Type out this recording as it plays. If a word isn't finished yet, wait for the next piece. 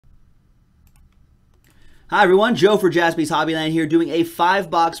Hi everyone, Joe for Jaspys Hobbyland here doing a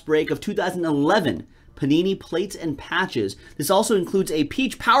 5-box break of 2011 Panini Plates and Patches. This also includes a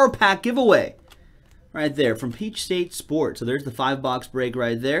Peach Power Pack giveaway right there from Peach State Sports. So there's the 5-box break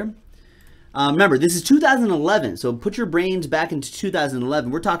right there. Remember, this is 2011, so put your brains back into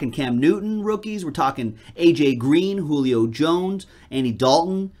 2011. We're talking Cam Newton rookies. We're talking A.J. Green, Julio Jones, Andy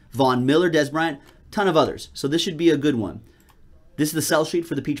Dalton, Von Miller, Des Bryant, ton of others. So this should be a good one. This is the sell sheet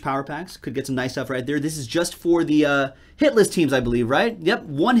for the Peach Power Packs. Could get some nice stuff right there. This is just for the hit list teams, I believe, right? Yep,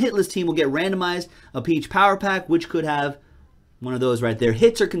 one hit list team will get randomized a Peach Power Pack, which could have one of those right there.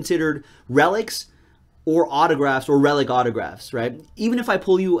 Hits are considered relics or autographs or relic autographs, right? Even if I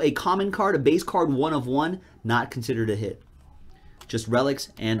pull you a common card, a base card 1 of 1, not considered a hit. Just relics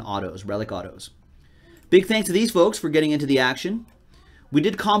and autos, relic autos. Big thanks to these folks for getting into the action. We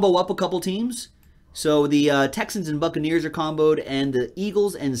did combo up a couple teams. So the Texans and Buccaneers are comboed, and the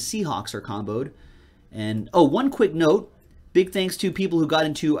Eagles and Seahawks are comboed. And oh, one quick note: big thanks to people who got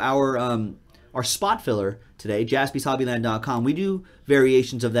into our spot filler today, JaspysHobbyland.com. We do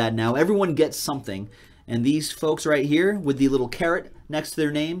variations of that now. Everyone gets something, and these folks right here with the little carrot next to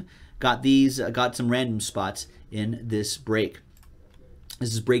their name got some random spots in this break.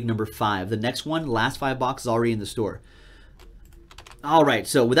 This is break number 5. The next one, last 5 boxes already in the store. All right,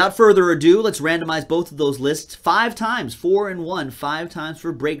 so without further ado, let's randomize both of those lists 5 times. 4 and 1, 5 times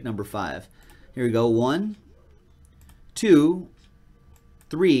for break number 5. Here we go. 1, 2,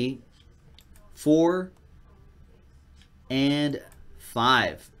 3, 4, and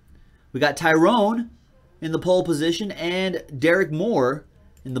 5. We got Tyrone in the pole position and Derek Moore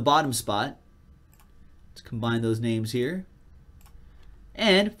in the bottom spot. Let's combine those names here.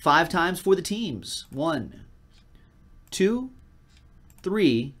 And 5 times for the teams. 1, 2,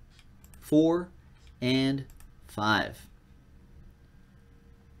 3, 4, and 5.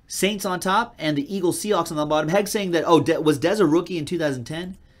 Saints on top and the Eagles Seahawks on the bottom. Heg saying that, oh, was Dez a rookie in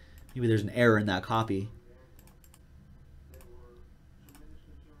 2010? Maybe there's an error in that copy.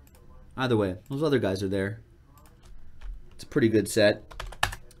 Either way, those other guys are there. It's a pretty good set.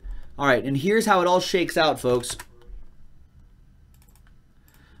 All right, and here's how it all shakes out, folks.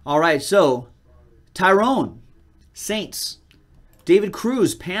 All right, so Tyrone, Saints. David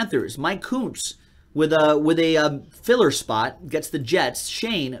Cruz, Panthers. Mike Kuntz with a filler spot gets the Jets.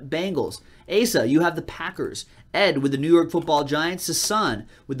 Shane, Bengals. Asa, you have the Packers. Ed with the New York Football Giants. Sasan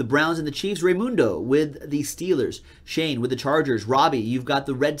with the Browns and the Chiefs. Raymundo with the Steelers. Shane with the Chargers. Robbie, you've got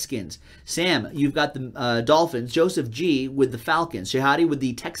the Redskins. Sam, you've got the Dolphins. Joseph G with the Falcons. Shahadi with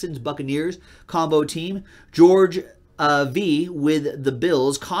the Texans Buccaneers combo team. George V with the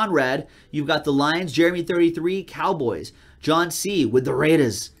Bills. Conrad, you've got the Lions. Jeremy 33, Cowboys. John C with the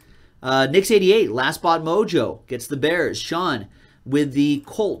Raiders. Nick's 88, Last Spot Mojo gets the Bears. Sean with the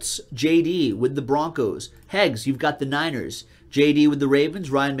Colts. JD with the Broncos. Hegs, you've got the Niners. JD with the Ravens.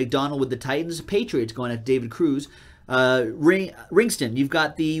 Ryan McDonald with the Titans. Patriots going at David Cruz. Ringston, you've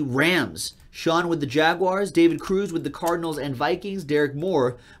got the Rams. Sean with the Jaguars. David Cruz with the Cardinals and Vikings. Derek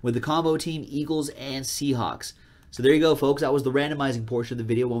Moore with the combo team Eagles and Seahawks. So there you go, folks. That was the randomizing portion of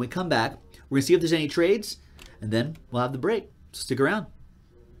the video. When we come back, we're going to see if there's any trades, and then we'll have the break. Stick around.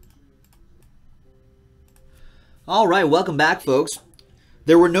 All right, welcome back, folks.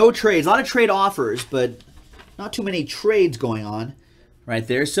 There were no trades. A lot of trade offers, but not too many trades going on right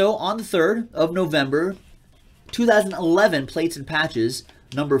there. So on the 3rd of November, 2011 Plates and Patches,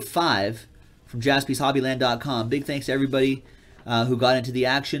 number 5 from JaspysHobbyland.com. Big thanks to everybody who got into the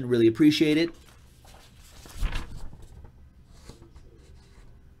action. Really appreciate it.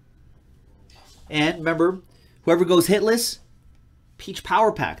 And remember, whoever goes hitless, Peach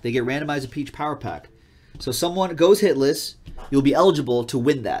Power Pack. They get randomized a Peach Power Pack. So someone goes hitless, you'll be eligible to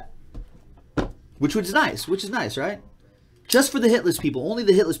win that. Which is nice, right? Just for the hitless people. Only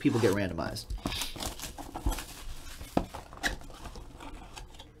the hitless people get randomized.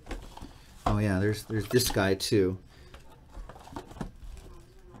 Oh yeah, there's this guy too.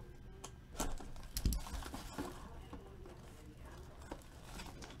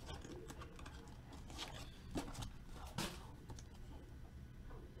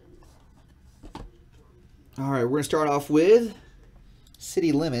 All right, we're going to start off with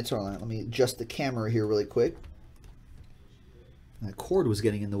City Limits. Hold on, let me adjust the camera here really quick. That cord was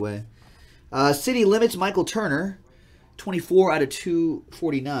getting in the way. City Limits, Michael Turner, 24 out of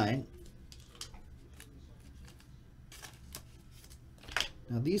 249.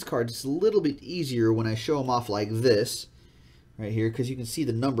 Now these cards, it's a little bit easier when I show them off like this, right here, because you can see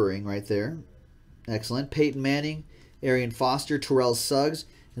the numbering right there. Excellent. Peyton Manning, Arian Foster, Terrell Suggs,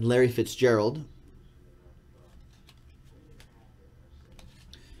 and Larry Fitzgerald.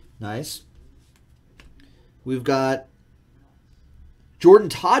 Nice. We've got Jordan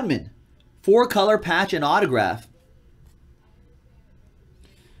Todman, 4-color patch and autograph.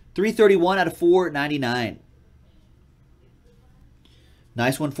 331 out of 499.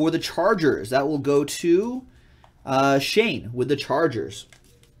 Nice one for the Chargers. That will go to Shane with the Chargers.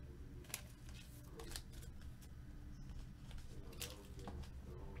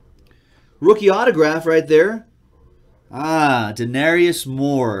 Rookie autograph right there. Denarius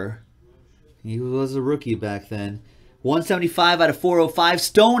Moore. He was a rookie back then. 175 out of 405.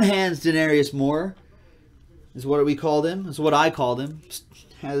 Stone hands Denarius Moore is what we called him. Is what I called him.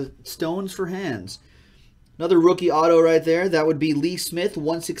 Has stones for hands. Another rookie auto right there. That would be Lee Smith.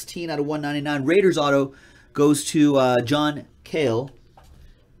 116 out of 199. Raiders auto goes to John Cale.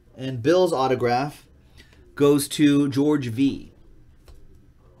 And Bill's autograph goes to George V.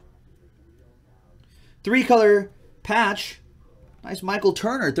 3-color patch. Nice Michael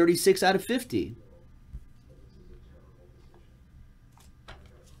Turner. 36 out of 50.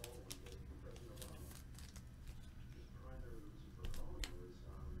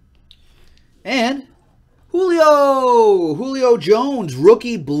 And Julio Jones,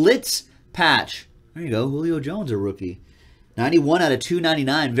 rookie blitz patch. There you go, Julio Jones, a rookie. 91 out of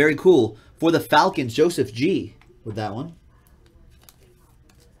 299, very cool. For the Falcons, Joseph G. with that one.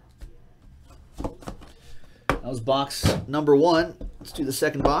 That was box number 1. Let's do the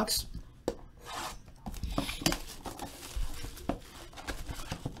second box.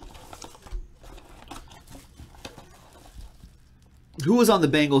 Who was on the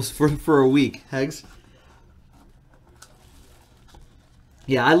Bengals for a week, Hegs?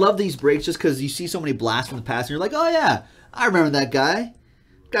 Yeah, I love these breaks just because you see so many blasts from the past, and you're like, oh yeah, I remember that guy.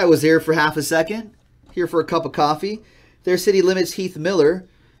 Guy was here for half a second, here for a cup of coffee. Their city limits Heath Miller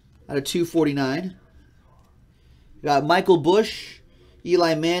out of 249. Got Michael Bush,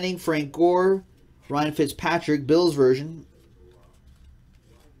 Eli Manning, Frank Gore, Ryan Fitzpatrick, Bills version.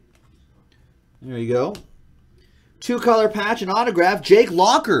 There you go. 2-color patch and autograph, Jake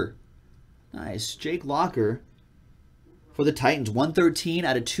Locker. Nice, Jake Locker for the Titans. 113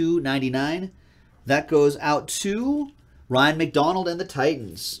 out of 299. That goes out to Ryan McDonald and the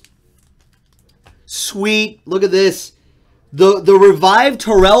Titans. Sweet. Look at this. The revived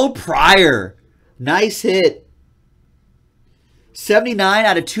Terrell Pryor. Nice hit. 79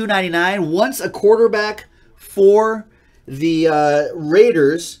 out of 299. Once a quarterback for the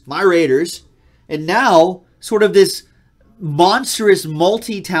Raiders, my Raiders, and now sort of this monstrous,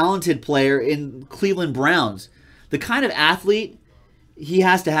 multi-talented player in Cleveland Browns. The kind of athlete he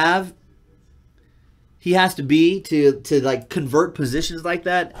has to have, he has to be to like convert positions like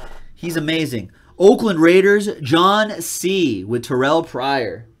that. He's amazing. Oakland Raiders, John C. with Terrell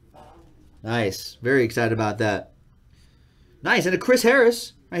Pryor. Nice. Very excited about that. Nice. And a Chris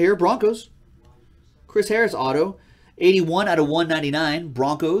Harris right here, Broncos. Chris Harris auto. 81 out of 199.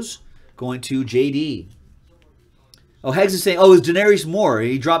 Broncos going to JD. Oh, Hegs is saying, oh, it's Denarius Moore.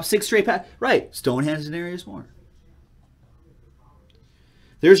 He dropped 6 straight passes. Right. Stonehand's Denarius Moore.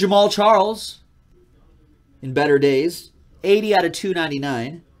 There's Jamal Charles in better days. 80 out of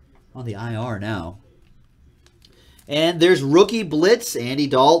 299 on the IR now. And there's rookie blitz, Andy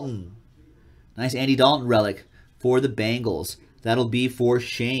Dalton. Nice Andy Dalton relic for the Bengals. That'll be for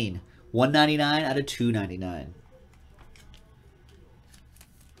Shane. 199 out of 299.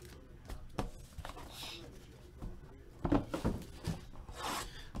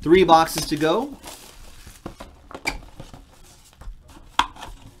 Three boxes to go.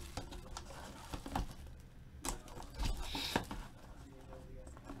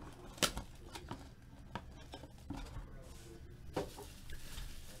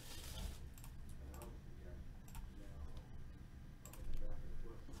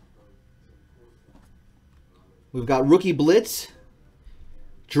 We've got rookie blitz,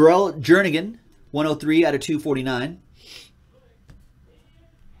 Jarrell Jernigan, 103 out of 249.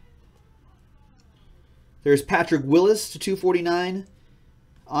 There's Patrick Willis to 249.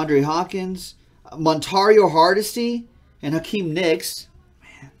 Andre Hawkins. Montario Hardesty and Hakeem Nicks.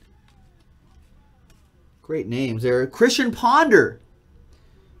 Man. Great names there. Christian Ponder.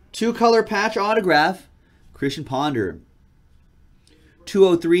 2-color patch autograph. Christian Ponder.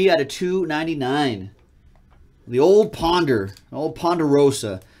 203 out of 299. The old Ponder. Old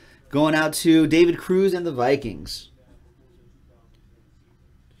Ponderosa. Going out to David Cruz and the Vikings.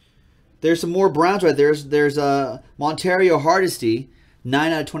 There's some more Browns right there. There's Montario Hardesty,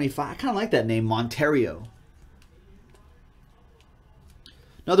 9 out of 25. I kind of like that name, Montario.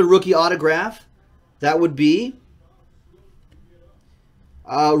 Another rookie autograph. That would be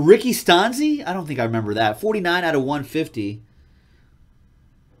Ricky Stanzi. I don't think I remember that. 49 out of 150.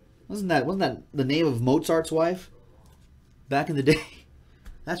 Wasn't that the name of Mozart's wife back in the day?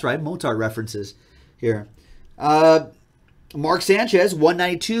 That's right, Mozart references here. Mark Sanchez,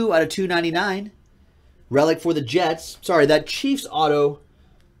 192 out of 299. Relic for the Jets. Sorry, that Chiefs auto,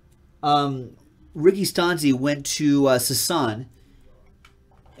 Ricky Stanzi went to Sasan.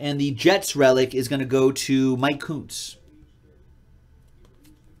 And the Jets relic is going to go to Mike Kuntz.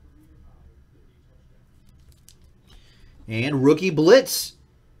 And rookie blitz.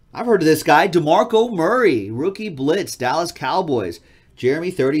 I've heard of this guy, DeMarco Murray. Rookie blitz, Dallas Cowboys. Jeremy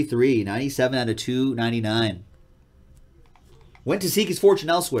 33, 97 out of 299. Went to seek his fortune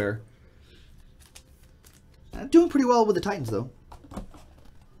elsewhere. Doing pretty well with the Titans, though.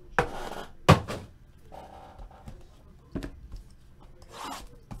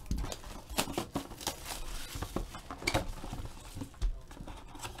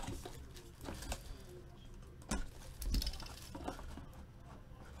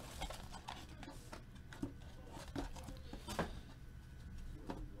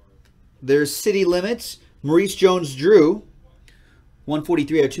 There's City Limits. Maurice Jones-Drew.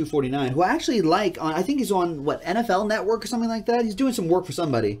 143 out of 249. Who I actually like. I think he's on, what, NFL Network or something like that? He's doing some work for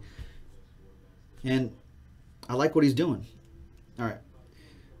somebody. And I like what he's doing. All right.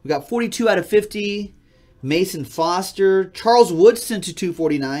 We got 42 out of 50. Mason Foster. Charles Woodson to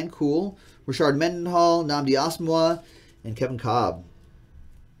 249. Cool. Rashard Mendenhall. Nnamdi Asomugha. And Kevin Cobb.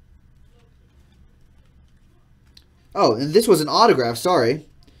 Oh, and this was an autograph. Sorry.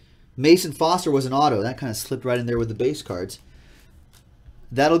 Mason Foster was an auto. That kind of slipped right in there with the base cards.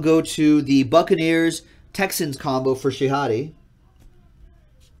 That'll go to the Buccaneers-Texans combo for Shihadi.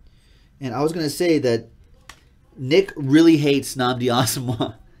 And I was going to say that Nick really hates Nnamdi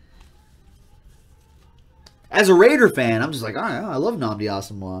Asomugha. As a Raider fan, I'm just like, I love Nnamdi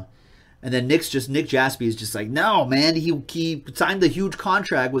Asomugha. And then Nick Jaspys is just like, no, man, he signed the huge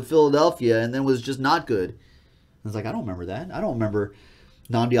contract with Philadelphia and then was just not good. I was like, I don't remember that. I don't remember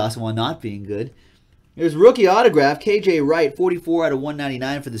Nnamdi Asomugha not being good. There's rookie autograph, KJ Wright, 44 out of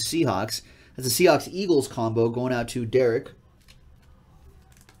 199 for the Seahawks. That's a Seahawks-Eagles combo going out to Derek.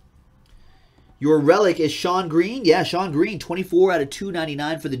 Your relic is Sean Green. Yeah, Sean Green, 24 out of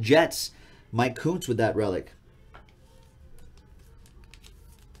 299 for the Jets. Mike Kuntz with that relic.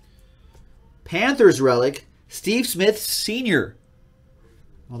 Panthers relic, Steve Smith Sr.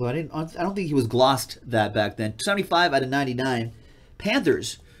 Although I don't think he was glossed that back then. 75 out of 99.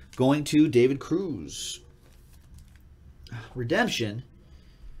 Panthers going to David Cruz. Redemption.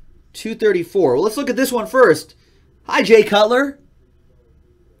 234. Well, let's look at this one first. Hi, Jay Cutler.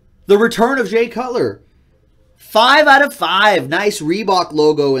 The return of Jay Cutler. 5 out of 5. Nice Reebok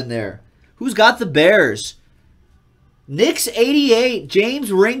logo in there. Who's got the Bears? Knicks 88. James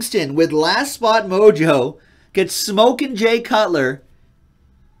Ringston with last spot mojo. Gets smoking Jay Cutler.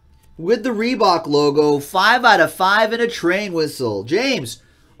 With the Reebok logo. 5 out of 5 and a train whistle. James,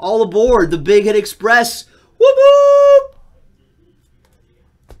 all aboard the Big Hit Express. Whoop whoop.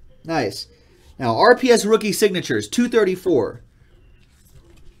 Nice. Now, RPS rookie signatures, 234.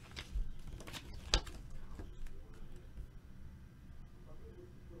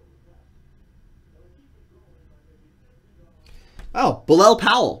 Oh, Bilal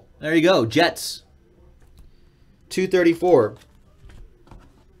Powell. There you go. Jets. 234.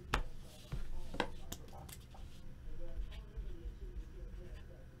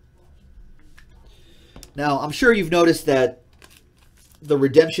 Now, I'm sure you've noticed that the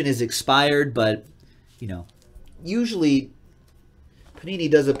redemption is expired, but, you know, usually Panini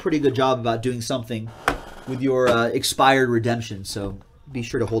does a pretty good job about doing something with your expired redemption, so be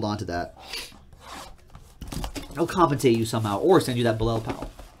sure to hold on to that. They'll compensate you somehow or send you that Bilal Powell.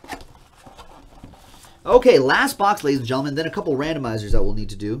 Okay, last box, ladies and gentlemen, then a couple randomizers that we'll need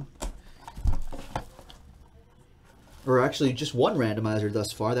to do. Or actually, just one randomizer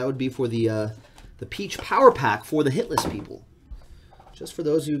thus far. That would be for the Peach Power Pack for the hitless people. Just for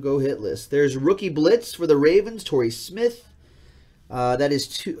those who go hitless. There's Rookie Blitz for the Ravens, Torrey Smith. That is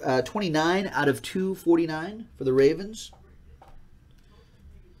 29 out of 249 for the Ravens.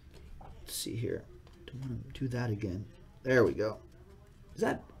 Let's see here. Don't want to do that again. There we go.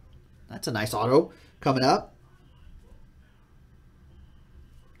 That's a nice auto coming up.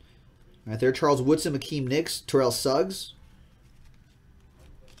 Right there, Charles Woodson, Akeem Nicks, Terrell Suggs.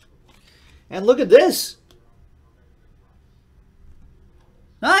 And look at this.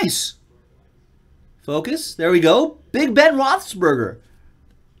 Nice. Focus. There we go. Big Ben Roethlisberger.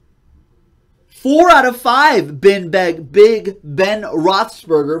 4 out of 5. Big Ben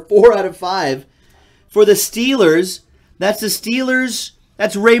Roethlisberger. 4 out of 5. For the Steelers. That's the Steelers.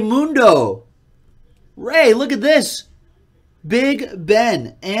 That's Raymundo. Ray, look at this. Big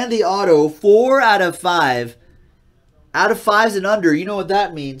Ben and the auto, 4 out of 5. Out of 5s and under, you know what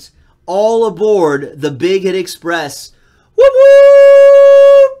that means. All aboard the Big Hit Express. Whoop,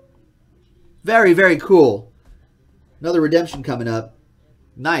 whoop! Very, very cool. Another redemption coming up.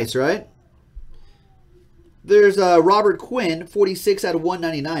 Nice, right? There's Robert Quinn, 46 out of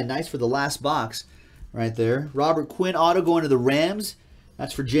 199. Nice for the last box right there. Robert Quinn auto going to the Rams.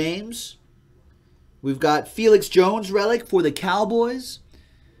 That's for James. We've got Felix Jones relic for the Cowboys.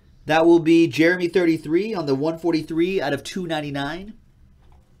 That will be Jeremy 33 on the 143 out of 299.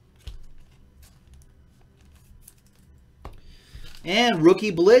 And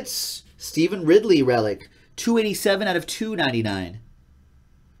rookie blitz, Stephen Ridley relic, 287 out of 299.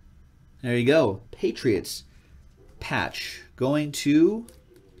 There you go. Patriots patch going to,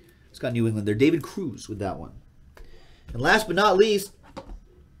 it's got New England there, David Cruz with that one. And last but not least,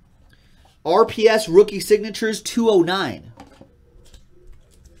 RPS rookie signatures 209.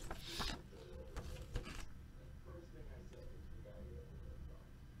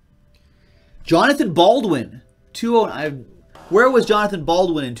 Jonathan Baldwin 209. Where was Jonathan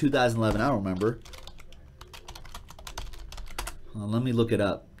Baldwin in 2011? I don't remember. Well, let me look it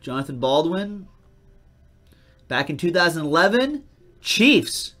up. Jonathan Baldwin back in 2011,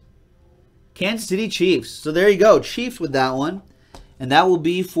 Chiefs. Kansas City Chiefs. So there you go. Chiefs with that one. And that will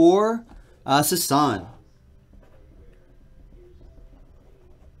be for Sasan.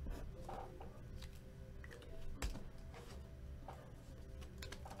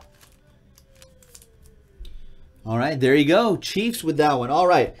 All right, there you go. Chiefs with that one. All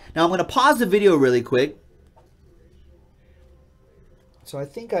right. Now I'm going to pause the video really quick. So I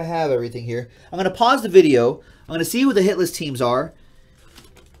think I have everything here. I'm going to pause the video. I'm going to see who the hitless teams are.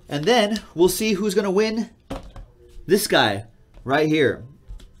 And then we'll see who's going to win this guy right here.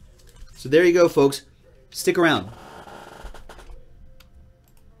 So there you go, folks. Stick around.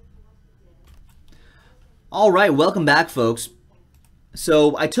 All right, welcome back, folks.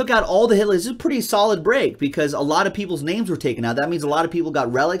 So I took out all the hitless. This is a pretty solid break because a lot of people's names were taken out. That means a lot of people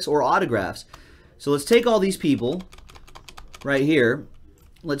got relics or autographs. So let's take all these people right here.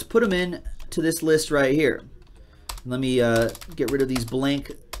 Let's put them in to this list right here. Let me get rid of these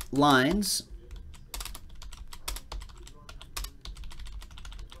blank lines.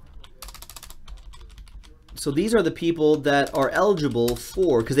 So these are the people that are eligible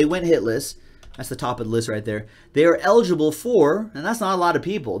for, because they went hitless. That's the top of the list right there. They are eligible for, and that's not a lot of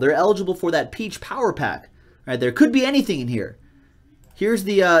people, they're eligible for that Peach Power Pack. Right there. Could be anything in here. Here's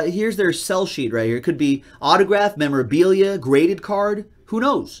the here's their sell sheet right here. It could be autograph, memorabilia, graded card. Who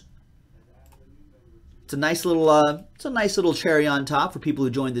knows? It's a nice little cherry on top for people who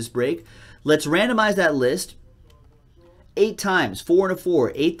joined this break. Let's randomize that list 8 times. 4 and a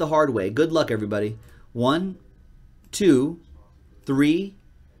 4. 8 the hard way. Good luck, everybody. 1, 2, 3.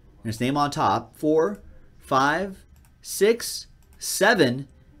 There's name on top. 4, 5, 6, 7,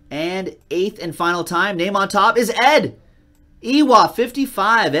 and 8th and final time. Name on top is Ed. Ewa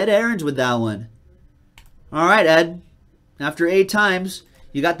 55. Ed Aarons with that one. All right, Ed. After 8 times,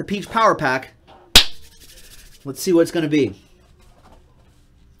 you got the Peach Power Pack. Let's see what it's going to be.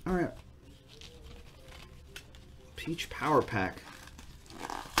 All right. Peach Power Pack.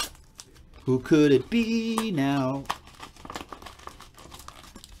 Who could it be now?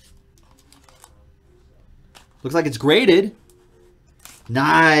 Looks like it's graded.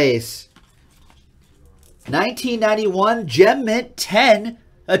 Nice. 1991 Gem Mint 10.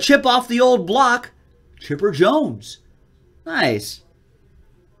 A chip off the old block. Chipper Jones. Nice.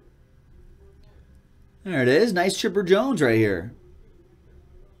 There it is. Nice Chipper Jones right here.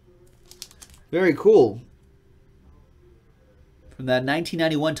 Very cool. From that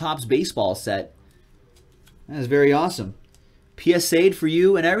 1991 Topps baseball set. That is very awesome. PSA'd for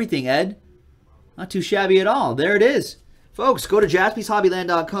you and everything, Ed. Not too shabby at all. There it is. Folks, go to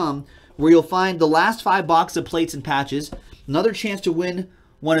JaspysHobbyland.com where you'll find the last 5 boxes of plates and patches. Another chance to win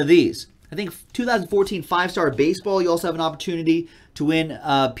one of these. I think 2014 5-star baseball, you also have an opportunity to win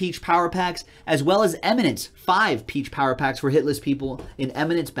Peach Power Packs, as well as Eminence 5 Peach Power Packs for hitless people in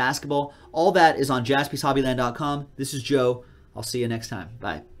Eminence basketball. All that is on JaspysHobbyland.com. This is Joe. I'll see you next time.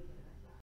 Bye.